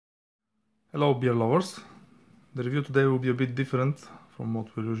Hello beer lovers. The review today will be a bit different from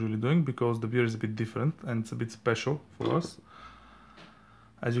what we're usually doing because the beer is a bit different and it's a bit special for us.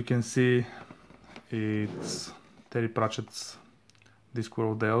 As you can see, it's Terry Pratchett's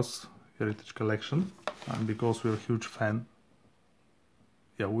Discworld Heritage Collection, and because we're a huge fan,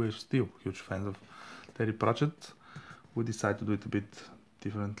 we're still huge fans of Terry Pratchett, we decided to do it a bit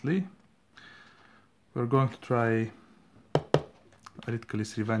differently. We're going to try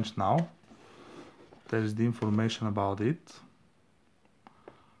Ridcully's Revenge now. There's the information about it.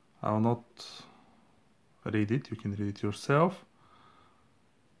 I will not read it, you can read it yourself.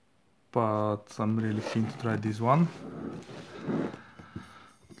 But I'm really keen to try this one.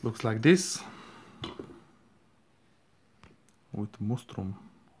 It looks like this, with Mustrum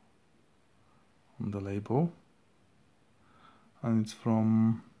on the label. And it's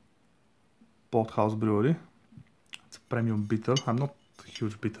from House Brewery. It's a premium bitter. I'm not a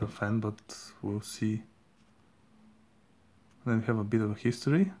huge bitter fan, but we'll see. Then we have a bit of a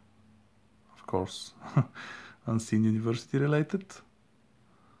history, of course, Unseen University related.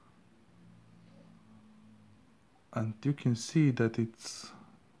 And you can see that it's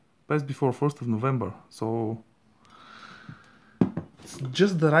best before 1st of November, so it's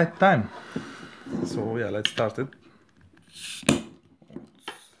just the right time. So yeah, let's start it.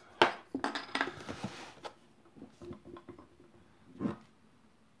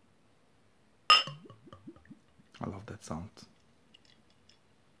 I love that sound.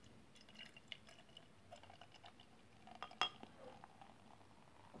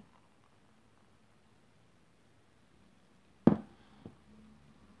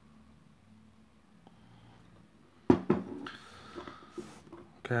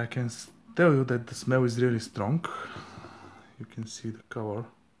 Okay, I can tell you that the smell is really strong. You can see the color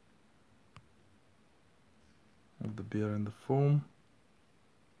of the beer and the foam.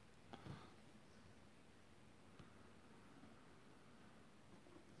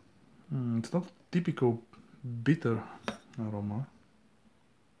 It's not typical bitter aroma.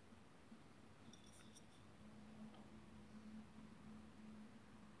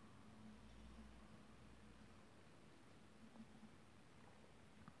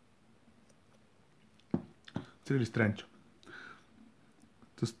 It's really strange.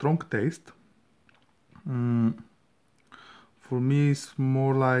 It's a strong taste. For me, it's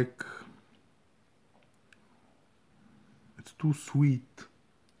more like it's too sweet,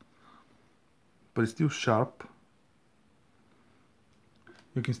 but it's still sharp.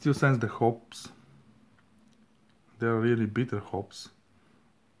 You can still sense the hops. They're really bitter hops.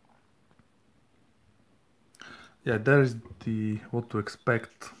 Yeah, there is the what to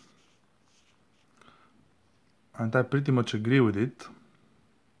expect. And I pretty much agree with it.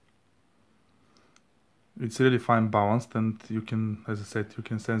 It's really fine balanced, and you can, as I said, you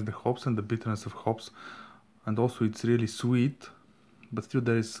can sense the hops and the bitterness of hops. And also it's really sweet, but still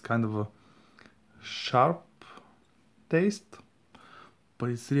there is kind of a sharp taste. But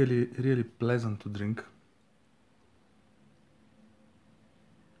it's really, really pleasant to drink.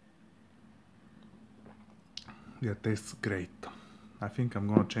 Yeah, it tastes great. I think I'm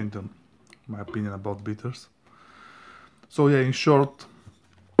gonna change my opinion about bitters. So yeah, in short,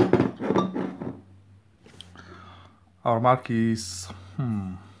 our mark is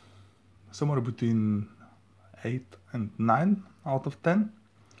somewhere between 8 and 9 out of 10.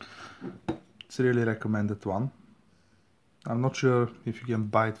 It's a really recommended one. I'm not sure if you can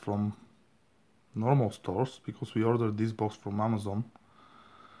buy it from normal stores, because we ordered this box from Amazon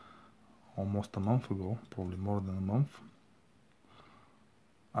almost a month ago, probably more than a month.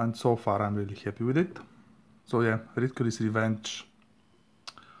 And so far I'm really happy with it. So yeah, Ridcully's Revenge,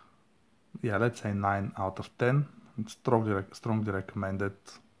 yeah, let's say 9 out of 10. It's strongly recommended.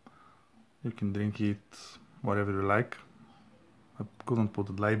 You can drink it whatever you like. I couldn't put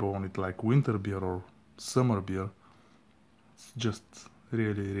a label on it like winter beer or summer beer. It's just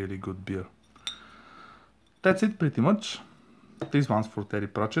really, really good beer. That's it pretty much. This one's for Terry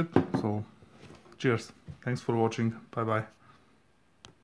Pratchett. So cheers. Thanks for watching. Bye bye.